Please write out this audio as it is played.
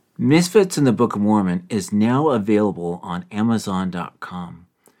Misfits in the Book of Mormon is now available on Amazon.com.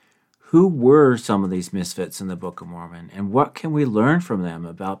 Who were some of these misfits in the Book of Mormon, and what can we learn from them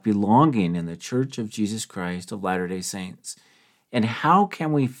about belonging in the Church of Jesus Christ of Latter-day Saints? And how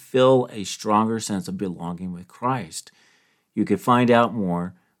can we feel a stronger sense of belonging with Christ? You can find out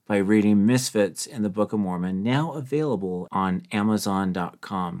more by reading Misfits in the Book of Mormon, now available on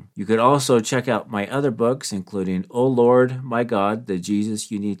Amazon.com. You could also check out my other books, including O Lord, My God, The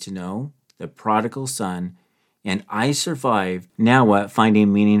Jesus You Need to Know, The Prodigal Son, and I Survived, Now What?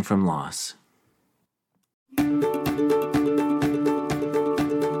 Finding Meaning from Loss.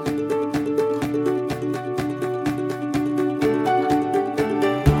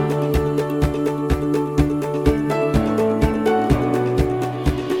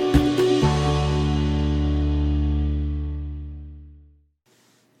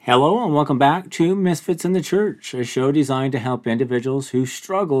 Hello and welcome back to Misfits in the Church, a show designed to help individuals who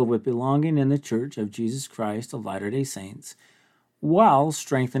struggle with belonging in the Church of Jesus Christ of Latter-day Saints while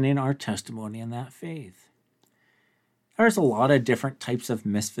strengthening our testimony in that faith. There's a lot of different types of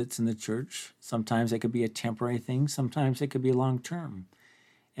misfits in the church. Sometimes it could be a temporary thing, sometimes it could be long-term.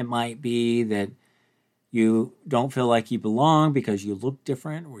 It might be that you don't feel like you belong because you look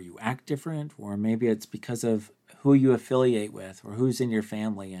different or you act different, or maybe it's because of who you affiliate with or who's in your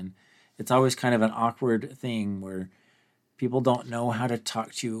family. And it's always kind of an awkward thing where people don't know how to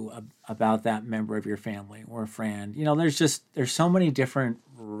talk to you about that member of your family or a friend. You know, there's so many different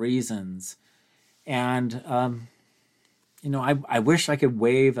reasons. And, I wish I could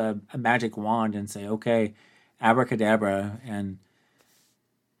wave a magic wand and say, okay, abracadabra, and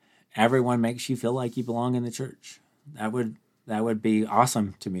everyone makes you feel like you belong in the church. That would be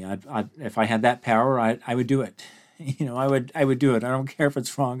awesome to me. If I had that power, I would do it. I would do it. I don't care if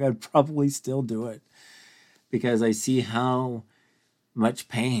it's wrong. I'd probably still do it because I see how much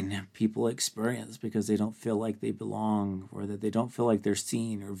pain people experience because they don't feel like they belong, or that they don't feel like they're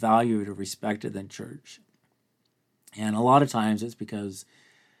seen or valued or respected in church. And a lot of times it's because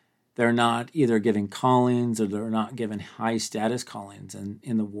they're not either given callings or they're not given high status callings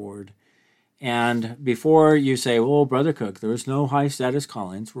in the ward. And before you say, well, Brother Cook, there's no high status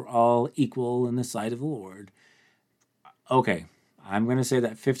callings, we're all equal in the sight of the Lord. Okay, I'm going to say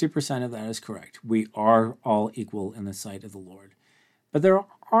that 50% of that is correct. We are all equal in the sight of the Lord. But there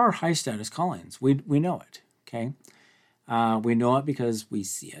are high status callings. We know it, okay? We know it because we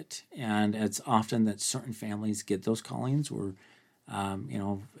see it. And it's often that certain families get those callings where,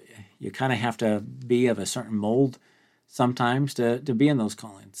 you kind of have to be of a certain mold sometimes to be in those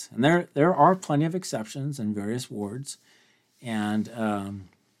callings. And there are plenty of exceptions in various wards. And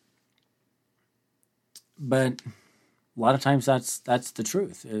but a lot of times that's the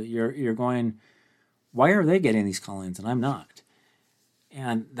truth. You're going, why are they getting these callings and I'm not?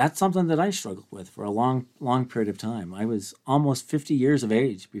 And that's something that I struggled with for a long period of time. I was almost 50 years of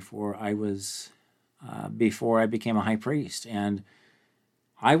age before I became a high priest, and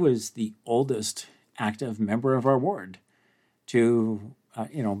I was the oldest active member of our ward to,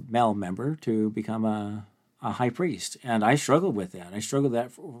 male member to become a high priest. And I struggled with that. I struggled with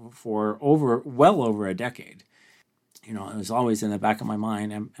that for well over a decade. It was always in the back of my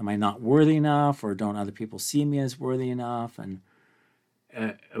mind, am I not worthy enough, or don't other people see me as worthy enough? And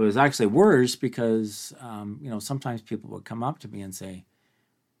it was actually worse because, sometimes people would come up to me and say,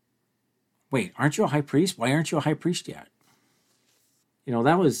 wait, aren't you a high priest? Why aren't you a high priest yet?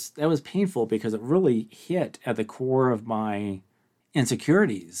 That was painful because it really hit at the core of my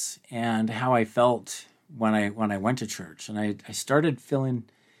insecurities and how I felt when I went to church. And I started feeling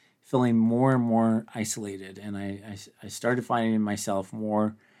more and more isolated, and I started finding myself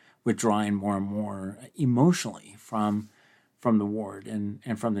withdrawing more and more emotionally from the ward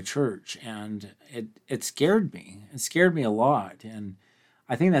and from the church. And it scared me. It scared me a lot. And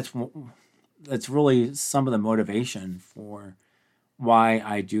I think that's really some of the motivation for why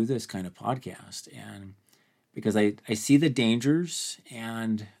I do this kind of podcast. And because I see the dangers,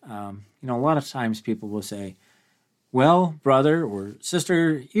 and a lot of times people will say, well, brother or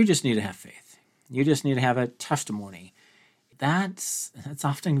sister, you just need to have faith. You just need to have a testimony. That's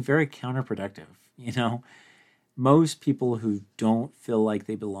often very counterproductive. Most people who don't feel like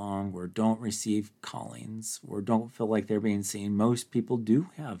they belong or don't receive callings or don't feel like they're being seen, most people do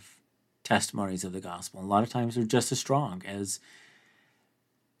have testimonies of the gospel. A lot of times they're just as strong as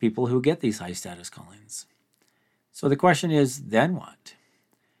people who get these high status callings. So the question is, then what?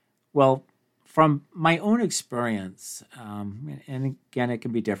 Well, from my own experience, and again, it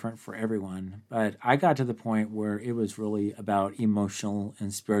can be different for everyone, but I got to the point where it was really about emotional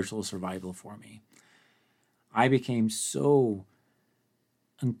and spiritual survival for me. I became so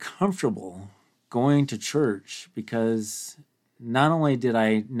uncomfortable going to church because not only did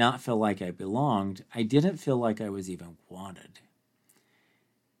I not feel like I belonged, I didn't feel like I was even wanted.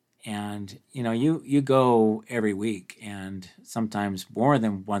 And, you go every week and sometimes more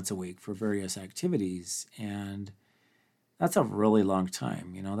than once a week for various activities. And that's a really long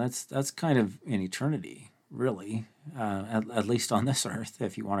time. That's kind of an eternity, really, at least on this earth,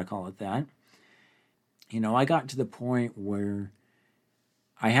 if you want to call it that. I got to the point where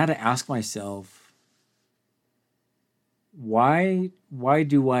I had to ask myself, why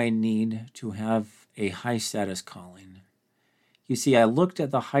do I need to have a high status calling? You see, I looked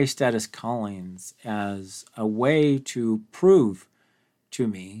at the high status callings as a way to prove to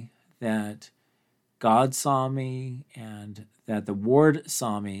me that God saw me and that the ward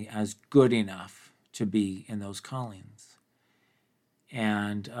saw me as good enough to be in those callings.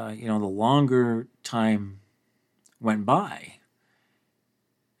 And, the longer time went by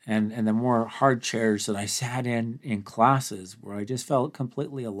and the more hard chairs that I sat in classes where I just felt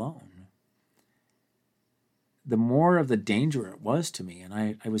completely alone, the more of the danger it was to me. And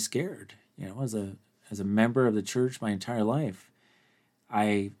I was scared, as a member of the church my entire life,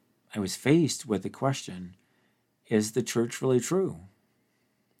 I was faced with the question, is the church really true?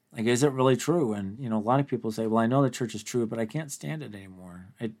 Like, is it really true? And, a lot of people say, well, I know the church is true, but I can't stand it anymore.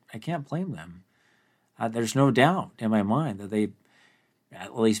 I can't blame them. There's no doubt in my mind that they,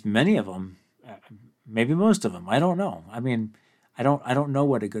 at least many of them, maybe most of them, I don't know. I mean, I don't know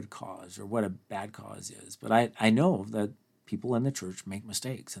what a good cause or what a bad cause is, but I know that people in the church make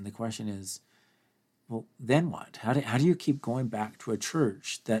mistakes. And the question is, well, then what? How do you keep going back to a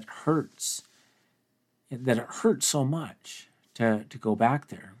church that it hurts so much to go back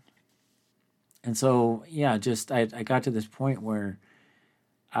there? And so, yeah, I got to this point where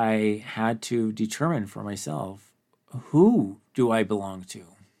I had to determine for myself, who do I belong to?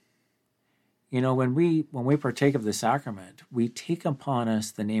 When we partake of the sacrament, we take upon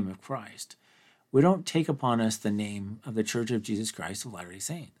us the name of Christ. We don't take upon us the name of the Church of Jesus Christ of Latter-day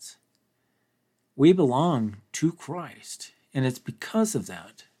Saints. We belong to Christ, and it's because of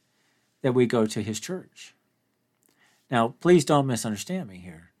that we go to his church. Now, please don't misunderstand me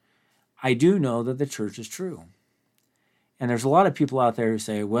here. I do know that the church is true. And there's a lot of people out there who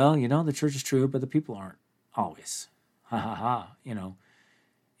say, well, the church is true, but the people aren't always. Ha ha ha,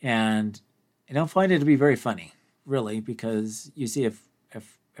 And I don't find it to be very funny, really, because you see,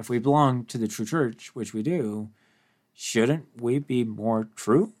 if we belong to the true church, which we do, shouldn't we be more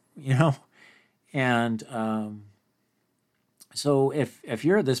true, And so if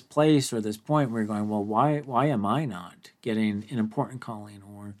you're at this place or this point where you're going, well, why am I not getting an important calling,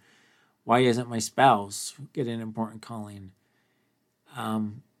 or why isn't my spouse getting an important calling?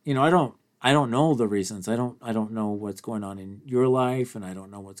 I don't know the reasons. I don't know what's going on in your life, and I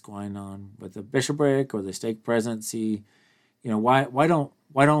don't know what's going on with the bishopric or the stake presidency. Why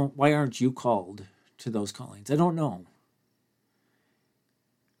aren't you called to those callings? I don't know.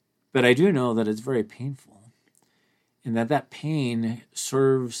 But I do know that it's very painful, and that pain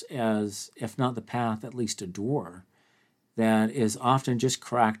serves as, if not the path, at least a door that is often just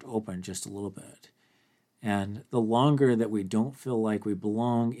cracked open just a little bit. And the longer that we don't feel like we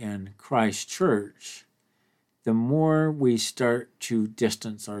belong in Christ's church, the more we start to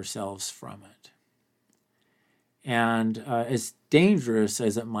distance ourselves from it. And as dangerous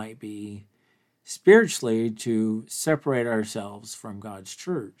as it might be spiritually to separate ourselves from God's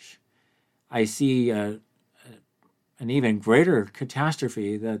church, I see an even greater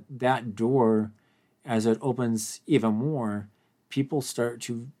catastrophe that door, as it opens even more, people start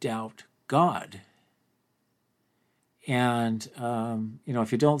to doubt God. And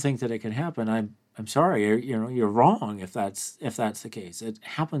if you don't think that it can happen, I'm sorry. You're wrong if that's the case. It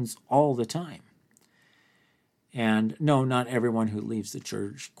happens all the time. And no, not everyone who leaves the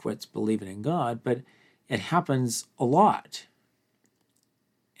church quits believing in God, but it happens a lot.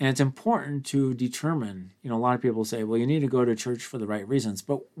 And it's important to determine. A lot of people say, well, you need to go to church for the right reasons.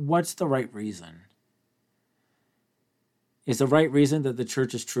 But what's the right reason? Is the right reason that the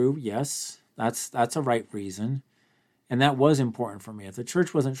church is true? Yes, that's a right reason. And that was important for me. If the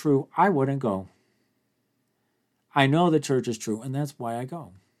church wasn't true, I wouldn't go. I know the church is true, and that's why I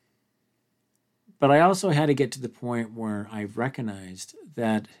go. But I also had to get to the point where I recognized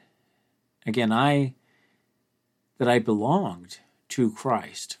that, again, that I belonged to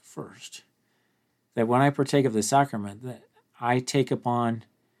Christ first. That when I partake of the sacrament, that I take upon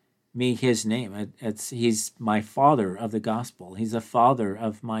me his name. He's my father of the gospel. He's the father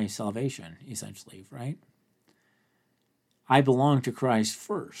of my salvation, essentially, right? I belong to Christ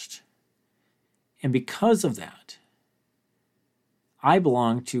first. And because of that, I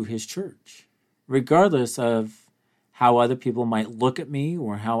belong to his church, regardless of how other people might look at me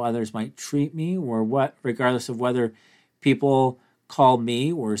or how others might treat me, or regardless of whether people call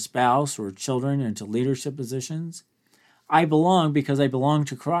me or spouse or children into leadership positions. I belong because I belong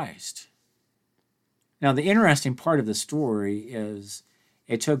to Christ. Now, the interesting part of the story is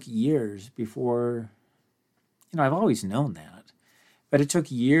it took years before, I've always known that, but it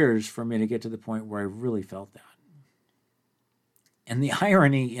took years for me to get to the point where I really felt that. And the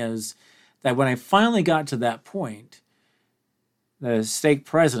irony is that when I finally got to that point, the stake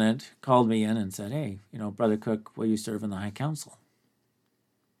president called me in and said, "Hey, Brother Cook, will you serve in the High Council?"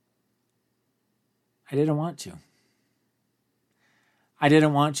 I didn't want to. I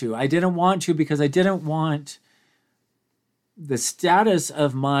didn't want to because I didn't want the status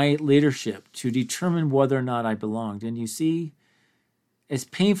of my leadership to determine whether or not I belonged. And you see, as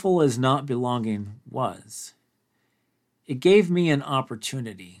painful as not belonging was, it gave me an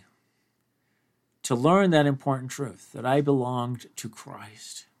opportunity to learn that important truth, that I belonged to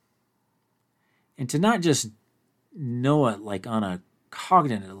Christ. And to not just know it like on a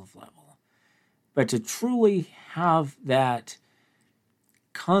cognitive level, but to truly have that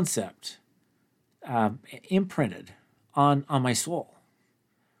concept imprinted on my soul,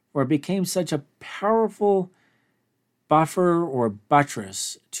 where it became such a powerful buffer or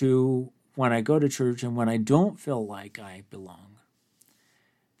buttress to when I go to church and when I don't feel like I belong,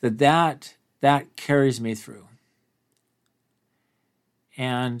 that carries me through.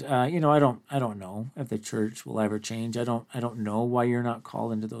 And I don't know if the church will ever change. I don't know why you're not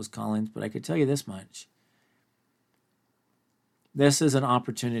called into those callings, but I could tell you this much. This is an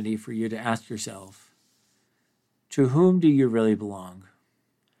opportunity for you to ask yourself, to whom do you really belong?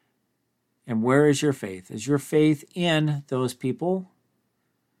 And where is your faith? Is your faith in those people?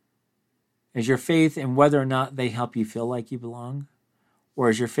 Is your faith in whether or not they help you feel like you belong? Or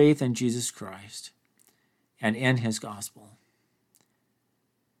is your faith in Jesus Christ and in his gospel?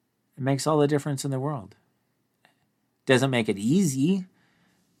 It makes all the difference in the world. Doesn't make it easy,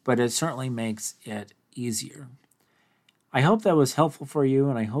 but it certainly makes it easier. I hope that was helpful for you,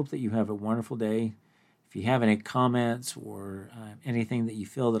 and I hope that you have a wonderful day. If you have any comments or anything that you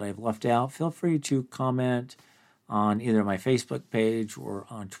feel that I've left out, feel free to comment on either my Facebook page or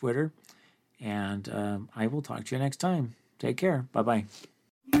on Twitter. And I will talk to you next time. Take care. Bye-bye.